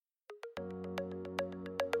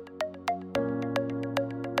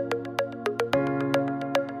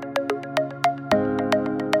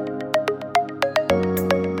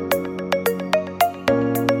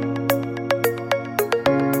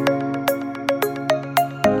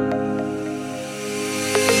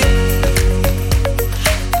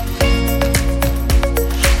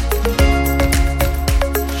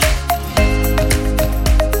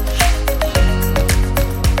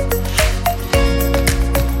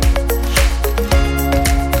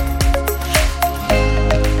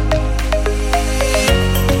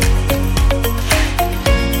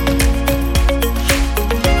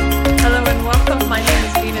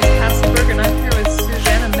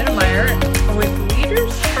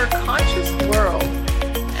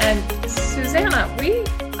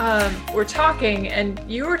were talking, and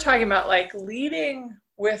you were talking about like leading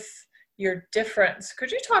with your difference.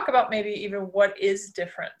 Could you talk about maybe even what is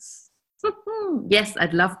difference? Yes,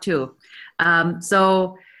 I'd love to.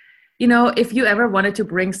 So, if you ever wanted to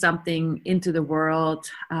bring something into the world,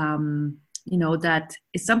 that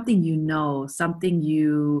is something something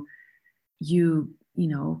you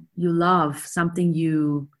love, something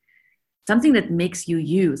that makes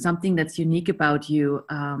you, something that's unique about you.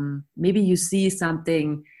 Maybe you see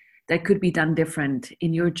something that could be done different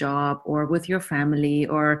in your job or with your family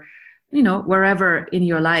or wherever in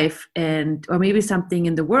your life, and or maybe something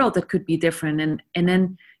in the world that could be different, and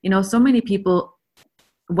then so many people,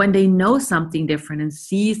 when they know something different and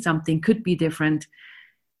see something could be different,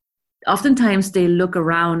 oftentimes they look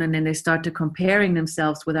around and then they start to comparing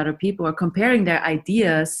themselves with other people or comparing their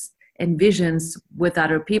ideas and visions with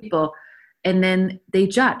other people, and then they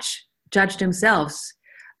judge themselves,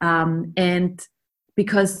 and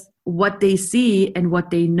because what they see and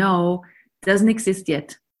what they know doesn't exist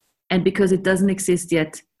yet. And because it doesn't exist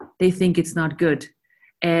yet, they think it's not good.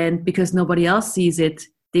 And because nobody else sees it,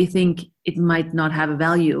 they think it might not have a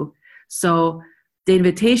value. So the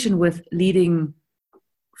invitation with leading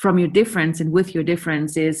from your difference and with your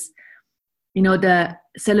difference is, the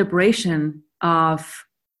celebration of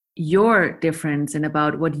your difference and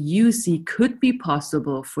about what you see could be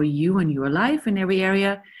possible for you and your life in every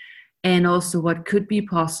area, and also what could be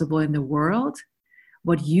possible in the world,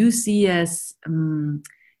 what you see as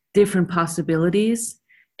different possibilities,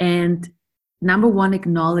 and number one,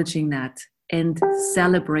 acknowledging that and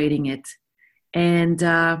celebrating it. And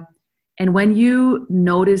when you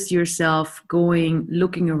notice yourself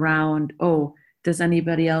looking around, oh, does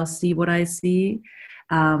anybody else see what I see?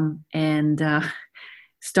 And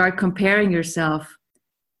start comparing yourself.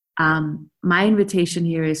 My invitation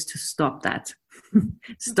here is to stop that.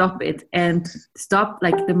 Stop it, and stop,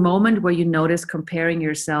 like, the moment where you notice comparing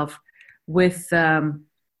yourself with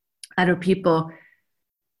other people,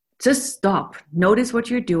 just stop, notice what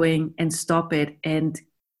you're doing and stop it, and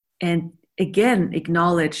again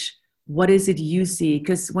acknowledge what is it you see,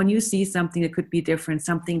 because when you see something that could be different,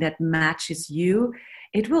 something that matches you,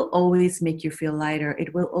 it will always make you feel lighter.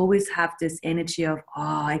 It will always have this energy of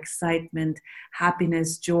excitement,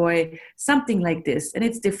 happiness, joy, something like this, and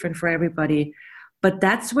it's different for everybody. But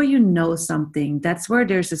that's where you know something, that's where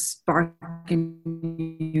there's a spark in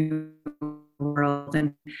your world,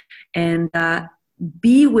 and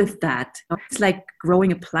be with that. It's like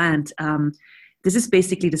growing a plant. This is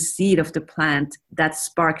basically the seed of the plant, that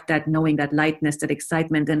spark, that knowing, that lightness, that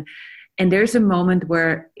excitement, and there's a moment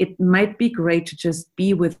where it might be great to just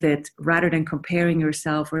be with it rather than comparing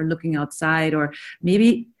yourself or looking outside, or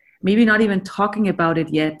maybe not even talking about it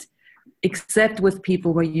yet, except with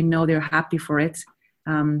people where they're happy for it,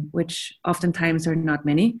 which oftentimes are not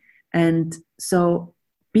many. And so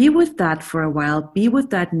be with that for a while, be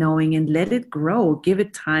with that knowing, and let it grow, give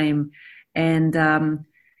it time. And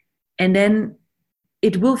then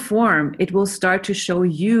it will form, it will start to show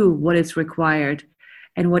you what is required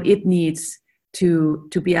and what it needs to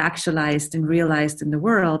be actualized and realized in the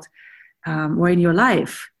world, or in your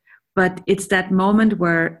life. But it's that moment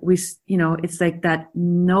where it's like that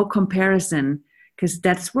no comparison, because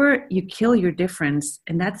that's where you kill your difference.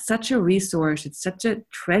 And that's such a resource. It's such a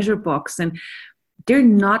treasure box. And there are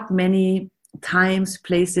not many times,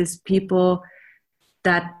 places, people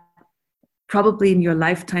that probably in your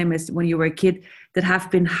lifetime, as when you were a kid, that have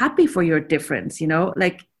been happy for your difference.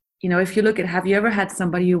 If you look at, have you ever had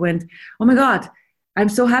somebody who went, oh my God, I'm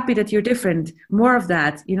so happy that you're different, more of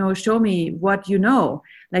that, show me what you know.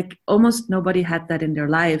 Like, almost nobody had that in their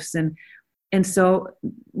lives. And so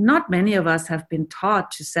not many of us have been taught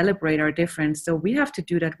to celebrate our difference. So we have to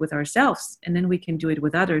do that with ourselves, and then we can do it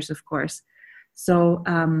with others, of course. So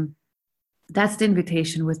that's the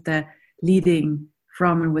invitation with the leading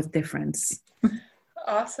from and with difference.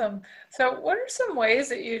 Awesome. So what are some ways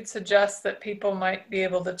that you'd suggest that people might be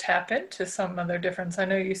able to tap into some of their difference? I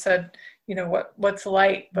know you said, what's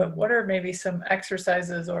light, but what are maybe some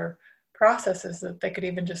exercises or processes that they could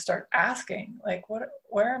even just start asking? Like,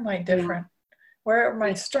 where am I different? Where are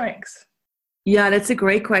my strengths? Yeah, that's a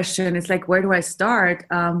great question. It's like, where do I start?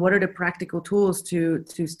 What are the practical tools to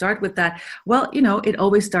start with that? Well, it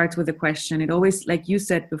always starts with a question. It always, like you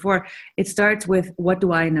said before, it starts with, what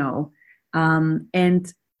do I know?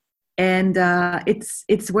 And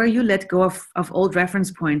it's where you let go of old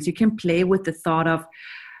reference points. You can play with the thought of,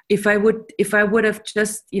 if I would have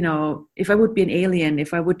just, if I would be an alien,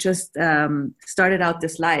 if I would just started out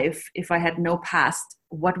this life, if I had no past,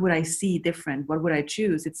 what would I see different? What would I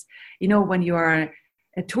choose? It's, when you are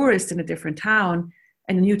a tourist in a different town,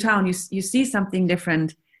 in a new town, you see something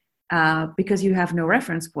different. because you have no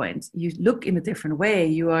reference points. You look in a different way.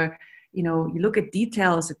 You look at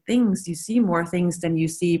details of things. You see more things than you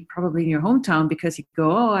see probably in your hometown, because you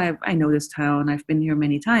go, oh, I know this town. I've been here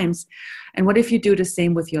many times. And what if you do the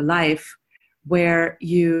same with your life, where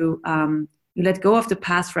you let go of the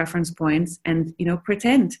past reference points and,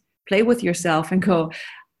 play with yourself and go,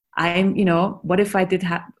 what if I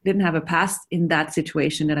didn't have a past in that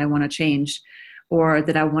situation that I want to change or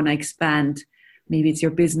that I want to expand? Maybe it's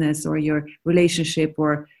your business or your relationship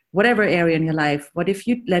or whatever area in your life. What if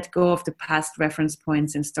you let go of the past reference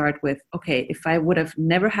points and start with, okay, if I would have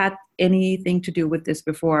never had anything to do with this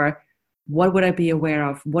before, what would I be aware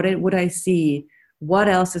of? What would I see? What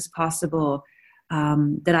else is possible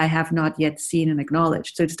that I have not yet seen and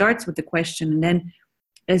acknowledged? So it starts with the question, and then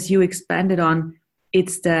as you expand it on,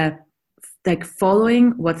 it's the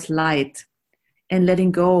following what's light and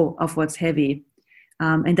letting go of what's heavy.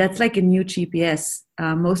 And that's like a new GPS.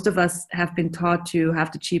 Most of us have been taught to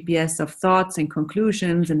have the GPS of thoughts and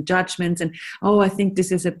conclusions and judgments. And, I think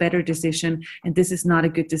this is a better decision and this is not a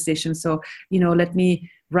good decision. So, let me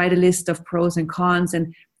write a list of pros and cons.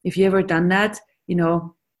 And if you ever done that,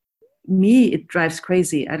 me, it drives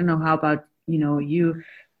crazy. I don't know how about, you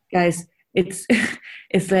guys. It's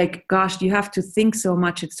it's like, gosh, you have to think so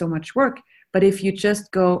much. It's so much work. But if you just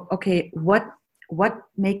go, okay, what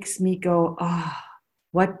makes me go,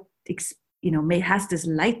 what has this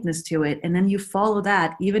lightness to it, and then you follow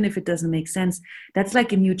that, even if it doesn't make sense. That's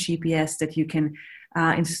like a new GPS that you can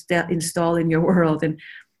install in your world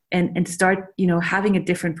and start having a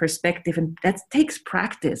different perspective. And that takes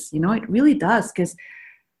practice. It really does, because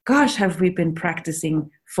gosh, have we been practicing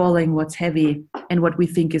following what's heavy and what we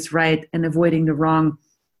think is right and avoiding the wrong.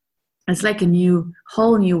 It's like a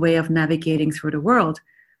whole new way of navigating through the world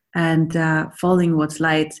and following what's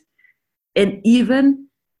light. And even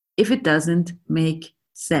if it doesn't make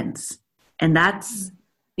sense. And that's,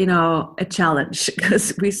 a challenge,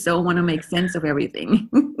 because we so want to make sense of everything.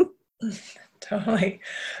 Totally.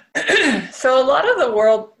 So a lot of the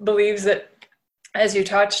world believes that, as you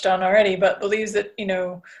touched on already, but believes that,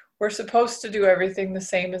 we're supposed to do everything the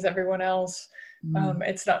same as everyone else.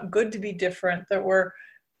 It's not good to be different, that we're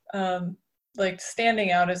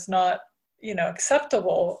standing out is not,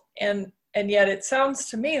 acceptable. And yet it sounds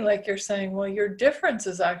to me like you're saying, well, your difference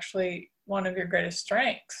is actually one of your greatest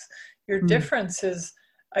strengths. Your difference is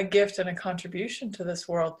a gift and a contribution to this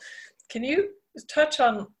world. Can you touch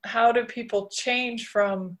on how do people change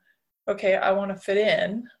from, okay, I want to fit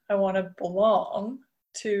in, I want to belong,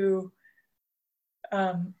 to,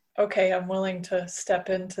 okay, I'm willing to step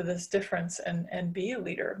into this difference and be a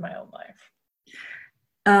leader of my own life?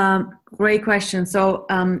 Great question. So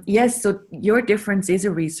yes, so your difference is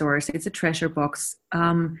a resource. It's a treasure box.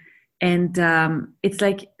 And it's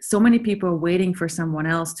like so many people are waiting for someone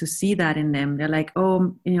else to see that in them. They're like,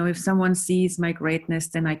 oh, if someone sees my greatness,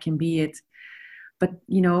 then I can be it. But,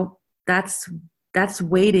 that's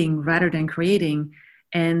waiting rather than creating.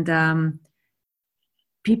 And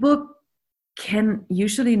people can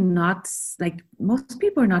usually not, most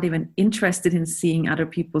people are not even interested in seeing other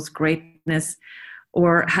people's greatness,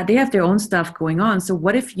 or they have their own stuff going on. So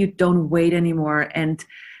what if you don't wait anymore and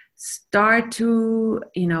start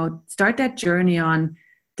that journey on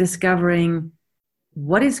discovering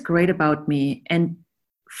what is great about me? And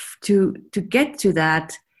to get to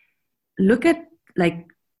that, look at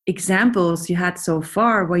examples you had so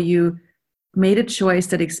far where you made a choice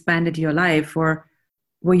that expanded your life, or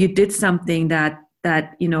where you did something that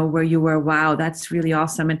where you were, wow, that's really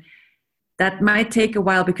awesome. And that might take a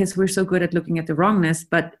while because we're so good at looking at the wrongness.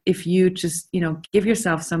 But if you just, give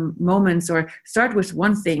yourself some moments, or start with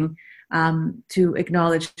one thing to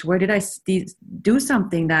acknowledge, where did I do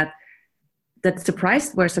something that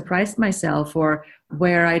surprised myself, or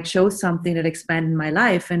where I chose something that expanded my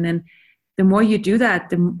life. And then the more you do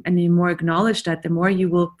that, and the more acknowledge that, the more you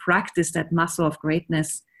will practice that muscle of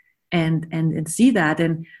greatness and see that.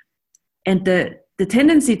 And the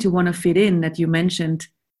tendency to want to fit in that you mentioned,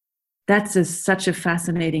 that's such a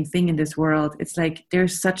fascinating thing in this world. It's like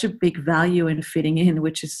there's such a big value in fitting in,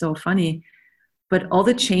 which is so funny. But all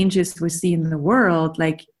the changes we see in the world,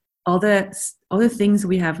 like all the things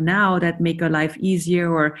we have now that make our life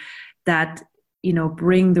easier, or that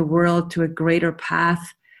bring the world to a greater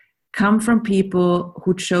path, come from people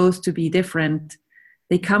who chose to be different.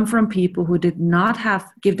 They come from people who did not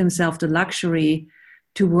give themselves the luxury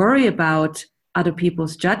to worry about other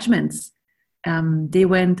people's judgments. They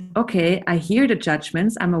went, okay, I hear the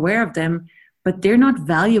judgments, I'm aware of them, but they're not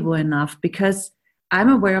valuable enough because I'm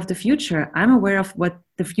aware of the future. I'm aware of what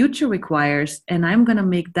the future requires, and I'm going to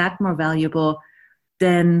make that more valuable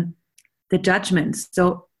than the judgments.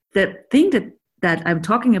 So the thing that I'm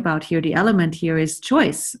talking about here, the element here is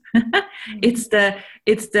choice. It's the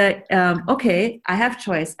okay, I have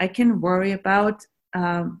choice. I can worry about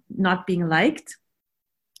not being liked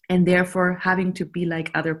and therefore having to be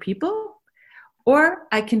like other people, or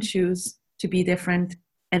I can choose to be different.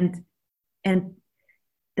 And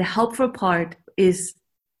the helpful part is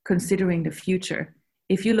considering the future.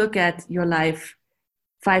 If you look at your life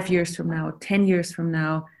 5 years from now, 10 years from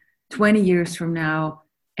now, 20 years from now,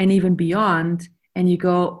 and even beyond, and you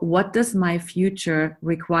go, what does my future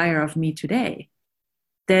require of me today?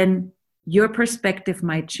 Then your perspective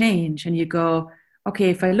might change, and you go, okay,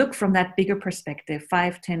 if I look from that bigger perspective,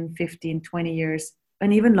 5, 10, 15, 20 years,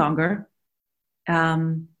 and even longer,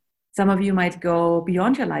 some of you might go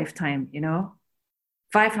beyond your lifetime,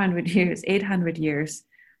 500 years, 800 years,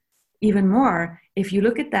 even more. If you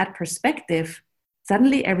look at that perspective,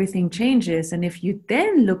 suddenly everything changes. And if you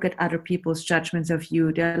then look at other people's judgments of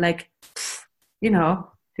you, they're like,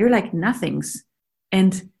 they're like nothings.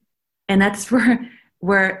 And that's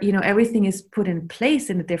where everything is put in place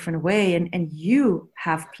in a different way. And you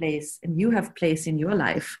have place, and you have place in your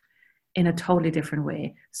life in a totally different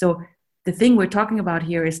way. So the thing we're talking about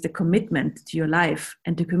here is the commitment to your life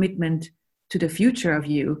and the commitment to the future of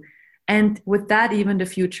you. And with that, even the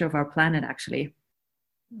future of our planet, actually.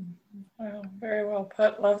 Wow, very well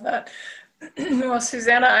put. Love that. Well,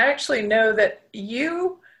 Susanna, I actually know that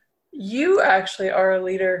you actually are a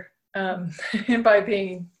leader by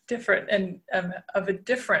being different and of a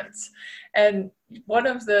difference. And one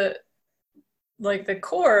of the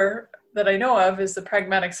core that I know of is the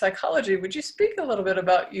pragmatic psychology. Would you speak a little bit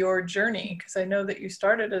about your journey? Because I know that you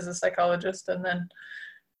started as a psychologist and then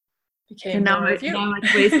became and now more of you. Now I'm a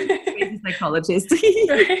crazy psychologist.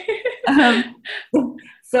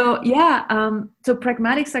 So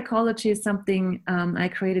pragmatic psychology is something I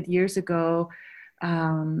created years ago.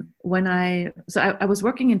 When I was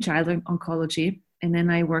working in child oncology, and then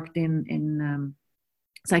I worked in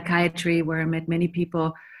psychiatry, where I met many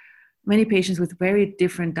patients with very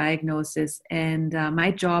different diagnoses. And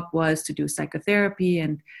my job was to do psychotherapy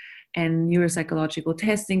and neuropsychological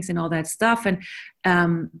testings and all that stuff. And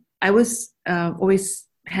I was always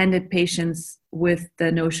handed patients with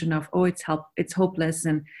the notion of, it's hopeless,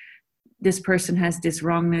 and this person has this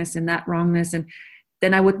wrongness and that wrongness. And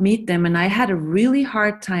then I would meet them, and I had a really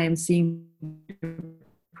hard time seeing the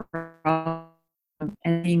problem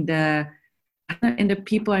and seeing the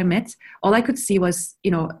people I met. All I could see was,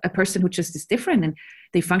 a person who just is different, and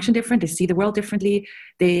they function different. They see the world differently.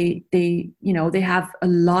 They have a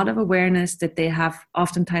lot of awareness that they have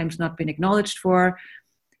oftentimes not been acknowledged for.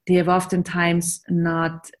 They have oftentimes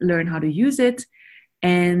not learned how to use it.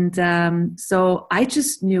 And so I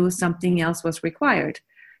just knew something else was required,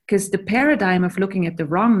 because the paradigm of looking at the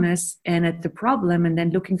wrongness and at the problem and then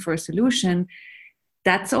looking for a solution,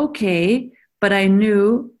 that's okay. But I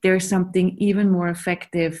knew there's something even more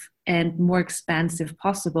effective and more expansive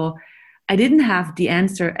possible. I didn't have the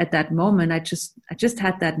answer at that moment. I just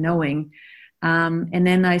had that knowing. And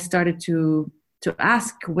then I started to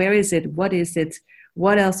ask, where is it? What is it?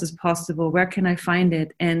 What else is possible? Where can I find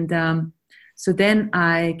it? And so then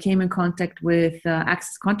I came in contact with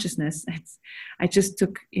Access Consciousness. I just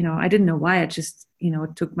took, I didn't know why. I just,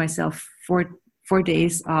 took myself 4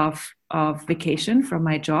 days of vacation from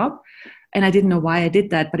my job. And I didn't know why I did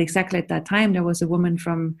that. But exactly at that time, there was a woman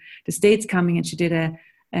from the States coming, and she did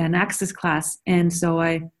an Access class. And so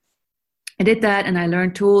I did that, and I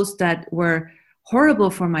learned tools that were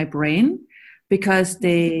horrible for my brain, because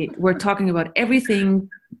they were talking about everything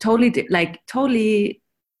totally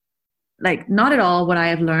not at all what I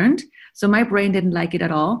have learned. So my brain didn't like it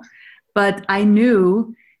at all. But I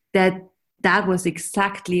knew that was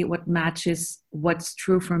exactly what matches what's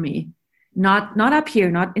true for me. Not up here,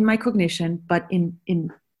 not in my cognition, but in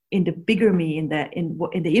the bigger me, in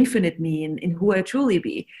the infinite me, in who I truly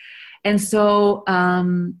be. And so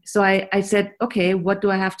I said, okay, what do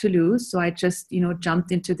I have to lose? So I just,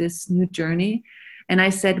 jumped into this new journey. And I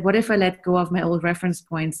said, what if I let go of my old reference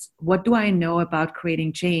points? What do I know about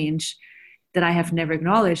creating change that I have never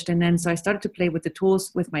acknowledged? And then so I started to play with the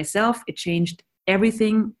tools with myself. It changed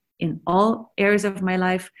everything in all areas of my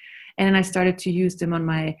life. And then I started to use them on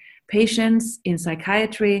my patients in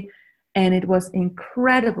psychiatry. And it was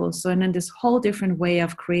incredible. So, and then this whole different way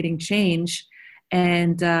of creating change.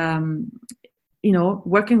 And,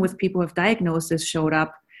 working with people with diagnosis showed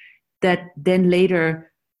up that then later,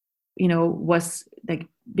 was like,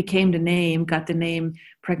 got the name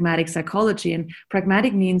pragmatic psychology. And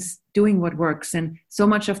pragmatic means doing what works. And so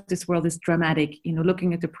much of this world is dramatic,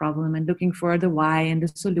 looking at the problem and looking for the why and the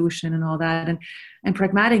solution and all that. And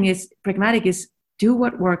pragmatic is do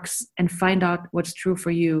what works and find out what's true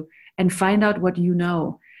for you and find out what you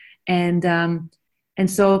know. And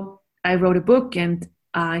so I wrote a book, and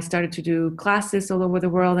I started to do classes all over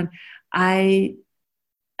the world. And I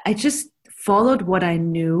just followed what I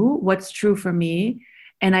knew, what's true for me.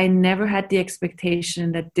 And I never had the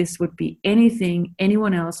expectation that this would be anything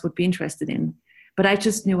anyone else would be interested in. But I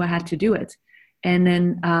just knew I had to do it. And then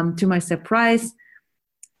to my surprise,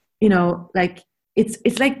 like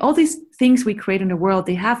it's like all these things we create in the world,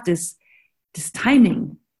 they have this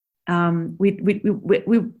timing. We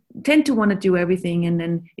tend to want to do everything, and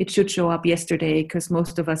then it should show up yesterday, because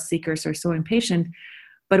most of us seekers are so impatient.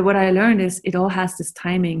 But what I learned is it all has this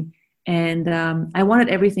timing. And I wanted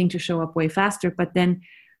everything to show up way faster, but then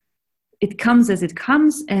it comes as it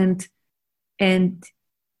comes, and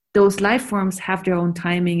those life forms have their own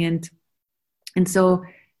timing. And so,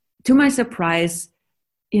 to my surprise,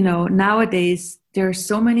 nowadays there are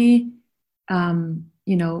so many,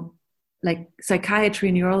 like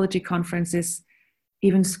psychiatry, neurology conferences,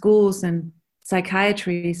 even schools and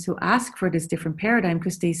psychiatrists who ask for this different paradigm,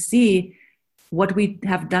 because they see what we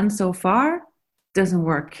have done so far doesn't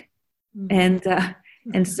work. And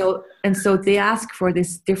so they ask for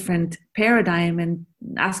this different paradigm and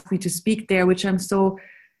ask me to speak there, which I'm so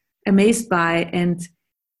amazed by. And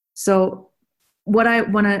so what I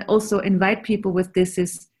want to also invite people with this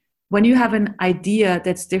is, when you have an idea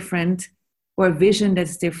that's different, or a vision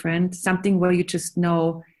that's different, something where you just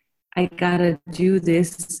know, I gotta do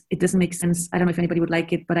this, it doesn't make sense, I don't know if anybody would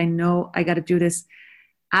like it, but I know I gotta do this.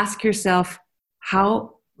 Ask yourself,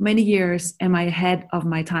 how many years am I ahead of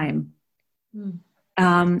my time?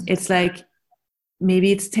 It's like,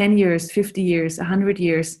 maybe it's 10 years, 50 years, 100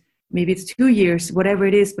 years, maybe it's 2 years, whatever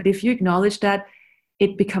it is. But if you acknowledge that,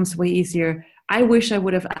 it becomes way easier. I wish I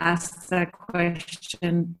would have asked that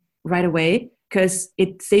question right away, because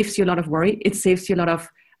it saves you a lot of worry. It saves you a lot of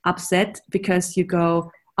upset, because you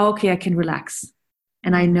go, okay, I can relax.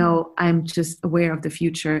 And I know I'm just aware of the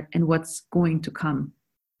future and what's going to come.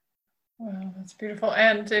 Wow, that's beautiful.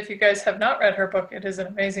 And if you guys have not read her book, it is an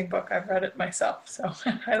amazing book. I've read it myself, so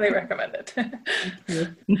I highly recommend it. Thank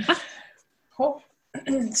you. Cool.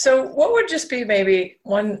 So what would just be maybe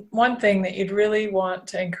one thing that you'd really want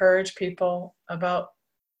to encourage people about,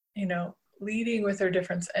 leading with their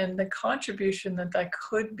difference and the contribution that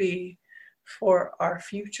could be for our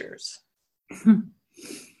futures?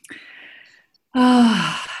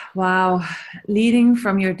 Oh, wow. Leading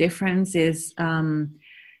from your difference is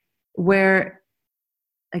where,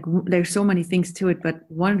 like, there's so many things to it, but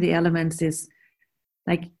one of the elements is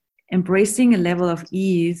like embracing a level of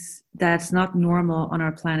ease that's not normal on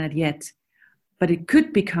our planet yet, but it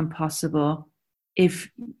could become possible if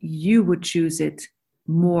you would choose it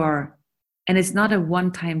more. And it's not a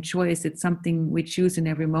one-time choice. It's something we choose in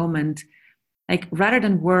every moment. Like, rather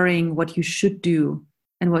than worrying what you should do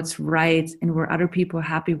and what's right and where other people are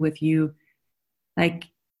happy with you, like,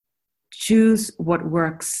 choose what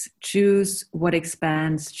works, choose what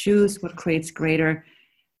expands, choose what creates greater,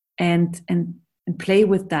 and play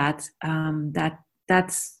with that.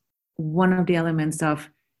 That's one of the elements of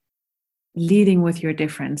leading with your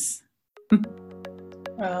difference.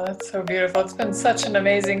 Oh, that's so beautiful. It's been such an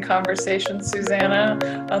amazing conversation,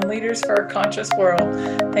 Susanna, on Leaders for a Conscious World.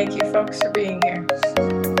 Thank you, folks, for being here.